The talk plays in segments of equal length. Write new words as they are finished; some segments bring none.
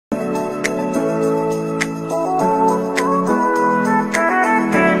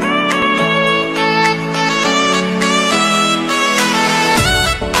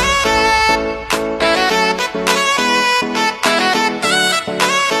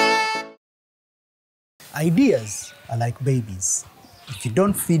Ideas are like babies. If you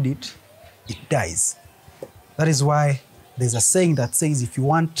don't feed it, it dies. That is why there's a saying that says if you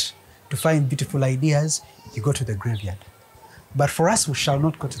want to find beautiful ideas, you go to the graveyard. But for us, we shall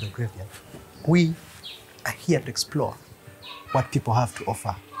not go to the graveyard. We are here to explore what people have to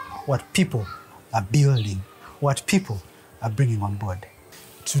offer, what people are building, what people are bringing on board.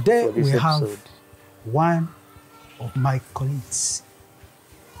 Today, we have one of my colleagues.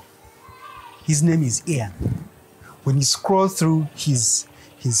 His name is Ian. When you scroll through his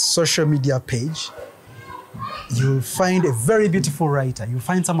social media page, you'll find a very beautiful writer. You'll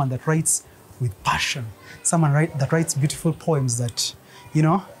find someone that writes with passion, someone that writes beautiful poems that, you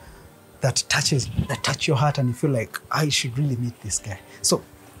know, that touch your heart and you feel like, I should really meet this guy. So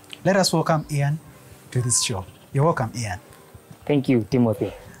let us welcome Ian to this show. You're welcome, Ian. Thank you,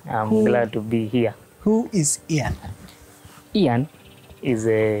 Timothy. I'm glad to be here. Who is Ian? Ian is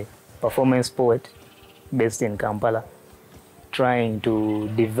a performance poet based in Kampala, trying to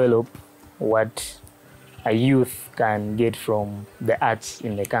develop what a youth can get from the arts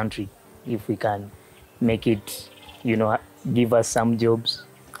in the country. If we can make it, you know, give us some jobs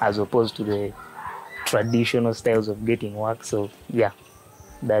as opposed to the traditional styles of getting work. So yeah,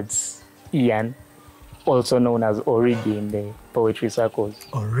 that's Ian, also known as Origi in the poetry circles.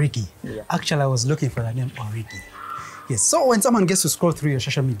 Origi. Yeah. Actually, I was looking for the name Origi. Yes, so when someone gets to scroll through your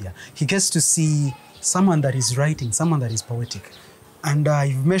social media, he gets to see someone that is writing, someone that is poetic. And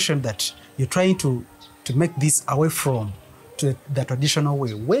you've mentioned that you're trying to make this away from the traditional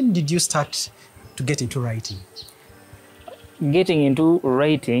way. When did you start to get into writing? Getting into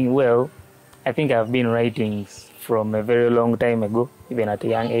writing, well, I think I've been writing from a very long time ago, even at a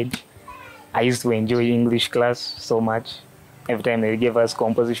young age. I used to enjoy English class so much. Every time they gave us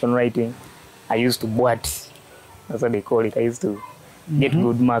composition writing, I used to boat. That's what they call it. I used to get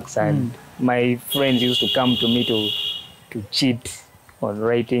good marks, and my friends used to come to me to cheat on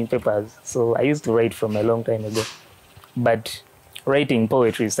writing papers. So I used to write from a long time ago. But writing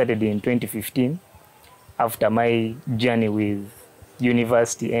poetry started in 2015 after my journey with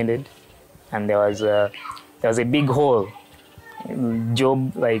university ended, and there was a big hole.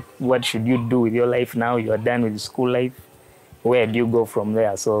 Job, like, what should you do with your life now? You are done with school life. Where do you go from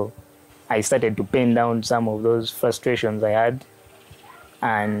there? So I started to pen down some of those frustrations I had.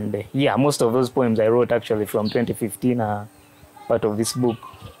 And yeah, most of those poems I wrote actually from 2015 are part of this book.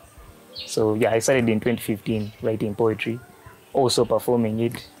 So yeah, I started in 2015 writing poetry, also performing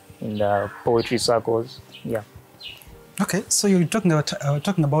it in the poetry circles. Yeah. Okay, so you're talking about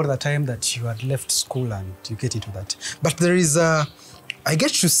the time that you had left school and you get into that. But there is I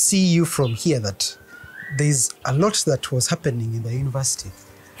get to see you from here that there's a lot that was happening in the university.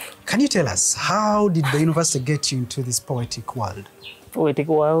 Can you tell us, how did the university get you into this poetic world? Poetic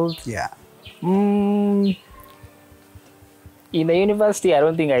world? Yeah. In the university, I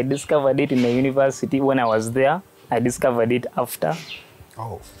don't think I discovered it in the university when I was there. I discovered it after.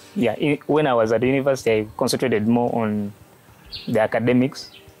 Oh. Yeah, when I was at the university, I concentrated more on the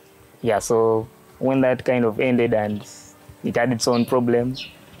academics. Yeah, so when that kind of ended and it had its own problems,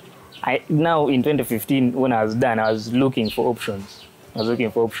 now in 2015, when I was done, I was looking for options.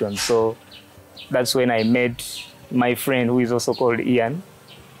 So that's when I met my friend, who is also called Ian,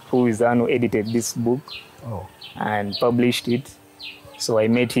 who is the one who edited this book and published it. So I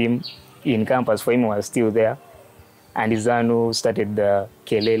met him in campus. For him, I was still there. And he's the one who started the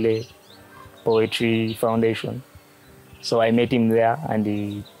Kelele Poetry Foundation. So I met him there and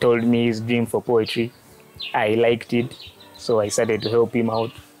he told me his dream for poetry. I liked it, so I started to help him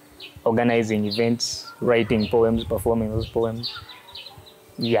out, organizing events, writing poems, performing those poems.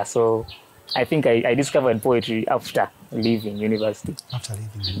 Yeah, so I think I discovered poetry after leaving university. After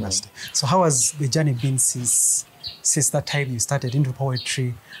leaving university. So how has the journey been since that time you started into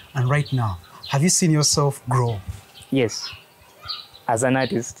poetry and right now? Have you seen yourself grow? Yes. As an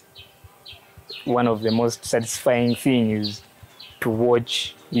artist, one of the most satisfying things is to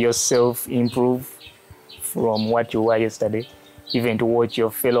watch yourself improve from what you were yesterday, even to watch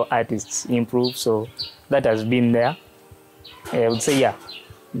your fellow artists improve. So that has been there. I would say, yeah,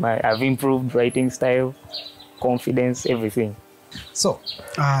 I've improved writing style, confidence, everything. So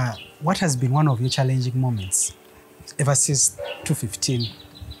what has been one of your challenging moments ever since 2015?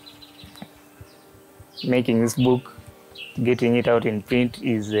 Making this book, getting it out in print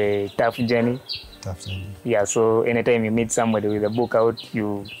is a tough journey. Tough journey. Yeah, so anytime you meet somebody with a book out,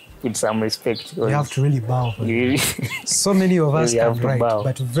 you put some respect. You have to really bow for it. So many of us can write,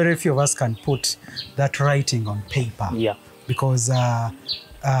 but very few of us can put that writing on paper. Yeah. Because our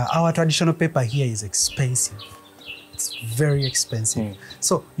traditional paper here is expensive. It's very expensive.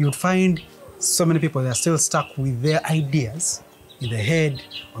 So you would find so many people, they're still stuck with their ideas in their head,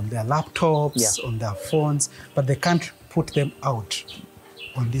 on their laptops, on their phones, but they can't put them out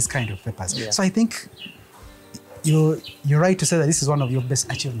on these kind of papers. Yeah. So I think you're right to say that this is one of your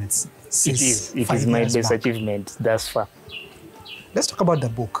best achievements. It is my best achievement thus far. Let's talk about the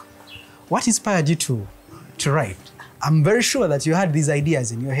book. What inspired you to write? I'm very sure that you had these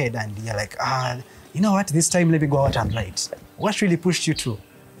ideas in your head and you're like, you know what, this time let me go out and write. What really pushed you to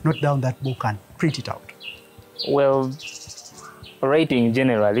note down that book and print it out? Well, writing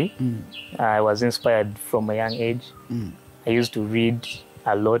generally, I was inspired from a young age. I used to read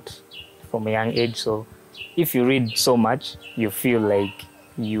a lot from a young age. So if you read so much, you feel like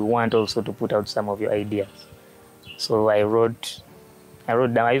you want also to put out some of your ideas. So I wrote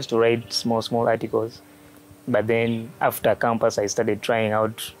down. I used to write small articles, but then after campus, I started trying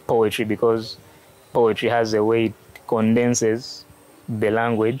out poetry because poetry has a way it condenses the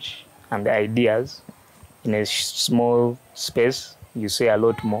language and the ideas in a small space. You say a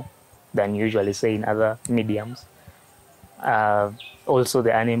lot more than you usually say in other mediums. Also,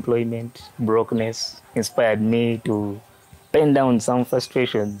 the unemployment, brokenness inspired me to pen down some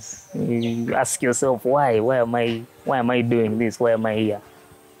frustrations. You ask yourself, why am I doing this? Why am I here?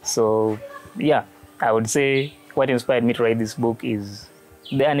 So, yeah, I would say what inspired me to write this book is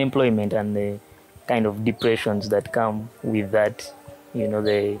the unemployment and the kind of depressions that come with that. You know,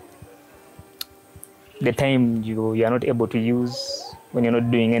 the time you are not able to use when you're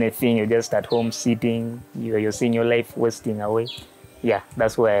not doing anything. You're just at home sitting. You're seeing your life wasting away. Yeah,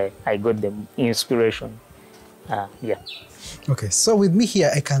 that's where I got the inspiration. Yeah. Okay, so with me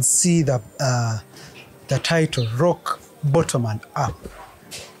here, I can see the title, Rock, Bottom and Up.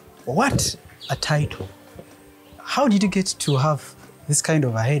 What a title. How did you get to have this kind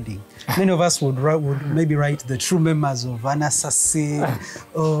of a heading? Many of us would maybe write The True Memoirs of an Assassin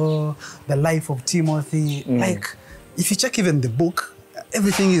or The Life of Timothy. Like, if you check even the book,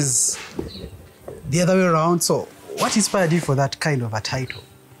 everything is the other way around. So what inspired you for that kind of a title?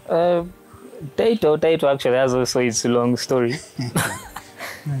 Title actually has also its long story.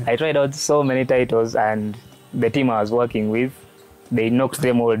 I tried out so many titles, and the team I was working with, they knocked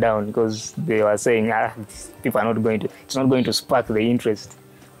them all down because they were saying, people are not going to, it's not going to spark the interest.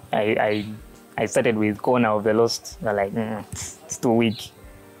 I started with Corner of the Lost. They're like, it's too weak.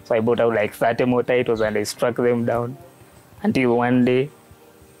 So I brought out like 30 more titles and I struck them down until one day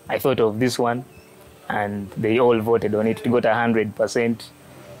I thought of this one and they all voted on it. It got 100%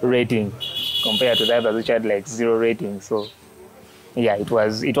 rating compared to the others which had like 0 rating. So yeah, it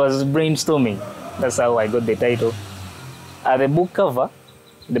was brainstorming. That's how I got the title. The book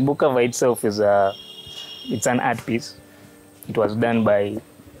cover itself is it's an art piece. It was done by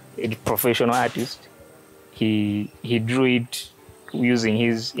a professional artist. He drew it using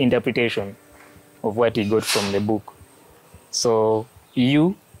his interpretation of what he got from the book. So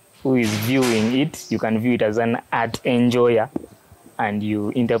you who is viewing it, you can view it as an art enjoyer and you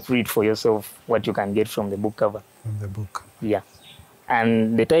interpret for yourself what you can get from the book cover. From the book. Yeah.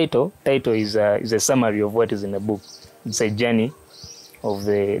 And the title is a summary of what is in the book. It's a journey of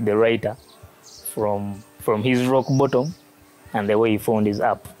the writer from his rock bottom and the way he found his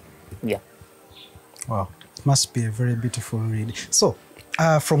up. Yeah. Wow. It must be a very beautiful read. So,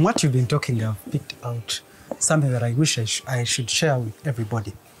 from what you've been talking, I've picked out something that I wish I should share with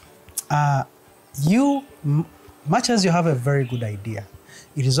everybody. Much as you have a very good idea,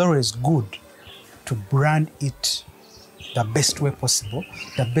 it is always good to brand it the best way possible,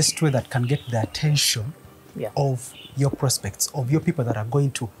 the best way that can get the attention of your prospects, of your people that are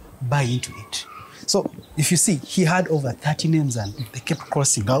going to buy into it. So if you see, he had over 30 names and they kept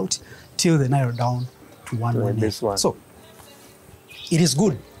crossing out till they narrowed down to one name. So it is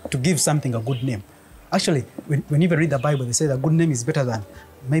good to give something a good name. Actually, when you read the Bible, they say that good name is better than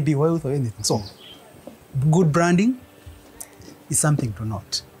maybe wealth or anything. So good branding is something to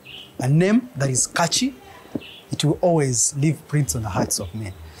note. A name that is catchy, it will always leave prints on the hearts of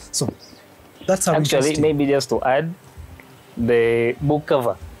men. So that's how actually, maybe just to add, the book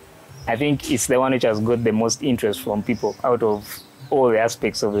cover, I think it's the one which has got the most interest from people out of all the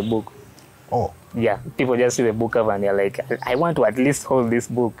aspects of the book. Oh. Yeah, people just see the book cover and they're like, I want to at least hold this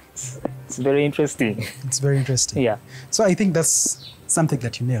book. It's very interesting. It's very interesting. Yeah. So I think that's something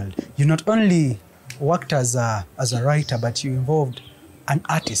that you nailed. You not only worked as a writer, but you involved an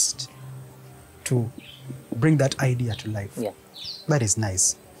artist to bring that idea to life. Yeah. That is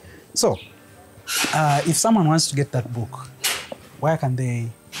nice. So, if someone wants to get that book, where can they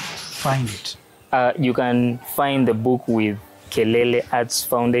find it? You can find the book with Kelele Arts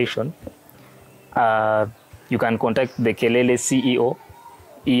Foundation. You can contact the Kelele CEO,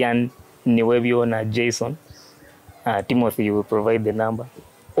 Ian Niwebio na Jason. Timothy will provide the number.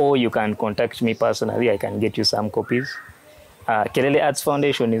 Or you can contact me personally. I can get you some copies. Kelele Arts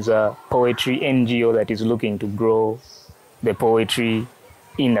Foundation is a poetry NGO that is looking to grow the poetry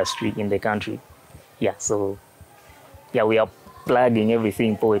industry in the country. Yeah, so yeah, we are plugging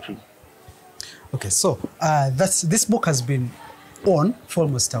everything poetry. Okay, so this book has been on for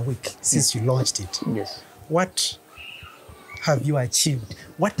almost a week since you launched it. Yes. What have you achieved?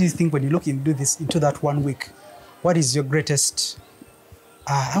 What do you think when you look into that 1 week? What is your greatest,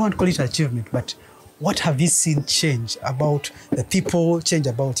 I won't call it achievement, but what have you seen change about the people, change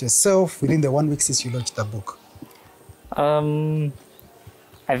about yourself within the 1 week since you launched the book? I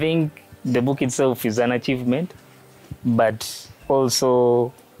think the book itself is an achievement, but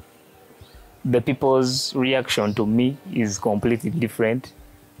also the people's reaction to me is completely different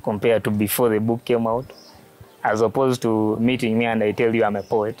compared to before the book came out. As opposed to meeting me and I tell you I'm a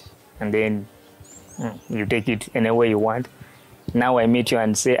poet, and then you take it any way you want. Now I meet you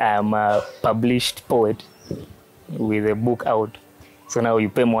and say I am a published poet with a book out. So now you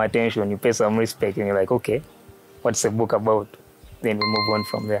pay more attention, you pay some respect, and you're like, okay, what's the book about? Then we move on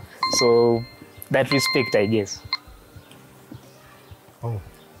from there. So that respect, I guess. Oh,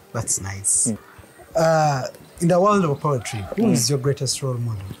 that's nice. In the world of poetry, who is your greatest role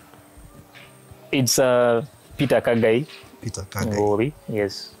model? It's Peter Kagai. Peter Kagai. Ngori,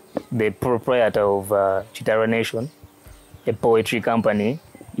 yes. The proprietor of Chitara Nation, a poetry company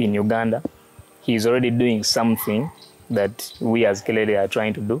in Uganda. He's already doing something that we as Kelele are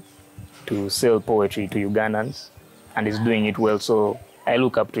trying to do, to sell poetry to Ugandans, and he's doing it well. So I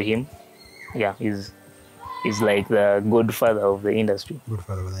look up to him. Yeah, he's like the godfather of the industry.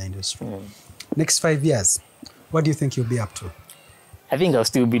 Godfather of the industry. Next 5 years, what do you think you'll be up to? I think I'll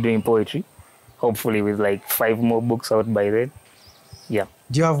still be doing poetry, hopefully with like 5 more books out by then. Yeah.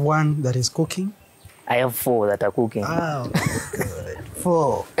 Do you have one that is cooking? I have 4 that are cooking. Oh, good.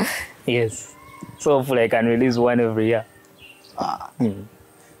 4. Yes. So hopefully I can release one every year. The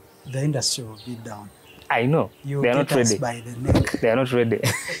industry will be down. I know. They're not ready. By the neck. They are not ready.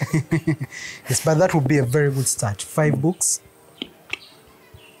 Yes, but that would be a very good start. 5 books.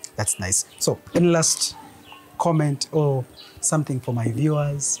 That's nice. So, any last comment or something for my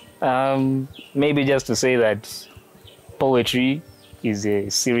viewers? Maybe just to say that poetry is a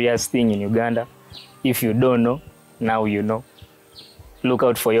serious thing in Uganda. If you don't know, now you know. Look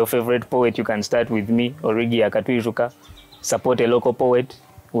out for your favorite poet. You can start with me, Origi Akatwijuka. Support a local poet.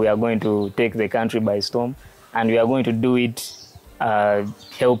 We are going to take the country by storm, and we are going to do it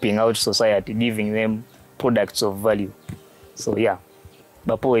helping out society, giving them products of value. So yeah,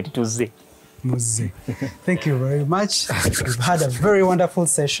 the poet Tuesday. Muze. Thank you very much. We've had a very wonderful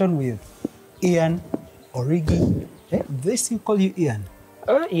session with Ian Origi. They still call you Ian?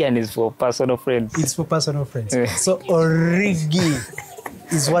 Ian is for personal friends. It's for personal friends. So Origi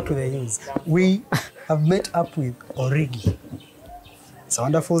is what they use. We have met up with Origi. It's a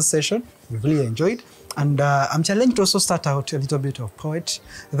wonderful session. We've really enjoyed. And I'm challenged to also start out a little bit of poet,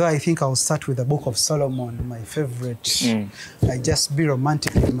 though I think I'll start with the Book of Solomon, my favorite. I just be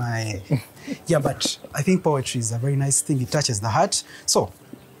romantic in my... Yeah, but I think poetry is a very nice thing. It touches the heart. So,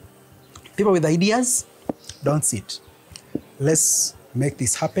 people with ideas, don't sit. Let's make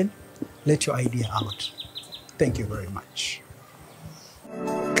this happen. Let your idea out. Thank you very much.